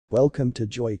Welcome to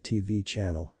Joy TV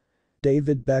channel.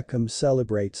 David Beckham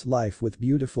celebrates life with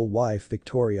beautiful wife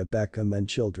Victoria Beckham and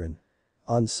children.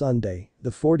 On Sunday,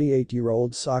 the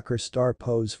 48-year-old soccer star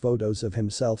posed photos of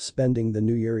himself spending the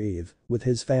New Year Eve with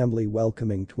his family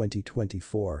welcoming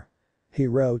 2024. He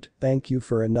wrote, "Thank you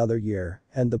for another year,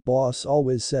 and the boss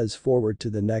always says forward to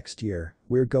the next year,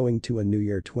 we're going to a new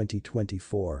year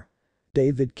 2024.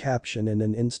 David captioned in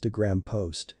an Instagram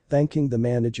post, thanking the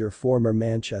manager former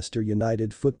Manchester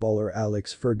United footballer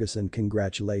Alex Ferguson.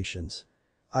 Congratulations.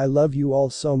 I love you all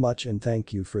so much and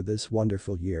thank you for this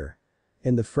wonderful year."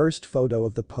 In the first photo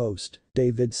of the post,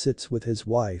 David sits with his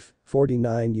wife,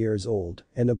 49 years old,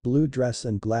 in a blue dress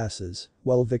and glasses,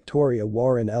 while Victoria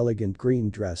wore an elegant green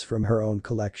dress from her own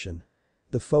collection.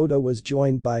 The photo was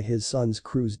joined by his sons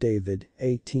Cruz David,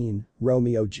 18,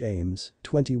 Romeo James,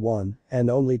 21, and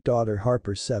only daughter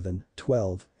Harper 7,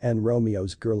 12, and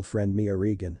Romeo's girlfriend Mia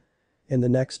Regan. In the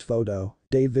next photo,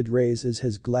 David raises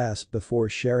his glass before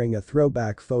sharing a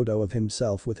throwback photo of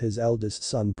himself with his eldest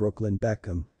son Brooklyn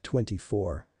Beckham,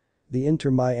 24. The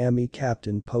Inter Miami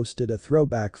captain posted a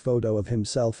throwback photo of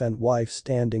himself and wife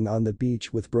standing on the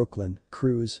beach with Brooklyn,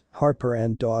 Cruz, Harper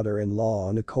and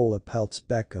daughter-in-law Nicola Peltz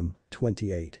Beckham,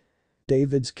 28.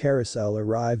 David's carousel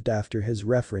arrived after his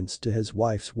reference to his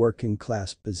wife's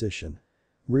working-class position.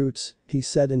 "Roots," he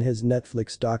said in his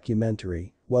Netflix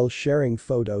documentary, while sharing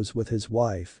photos with his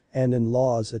wife and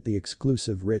in-laws at the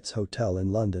exclusive Ritz Hotel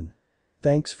in London.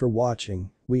 Thanks for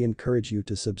watching, we encourage you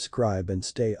to subscribe and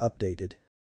stay updated.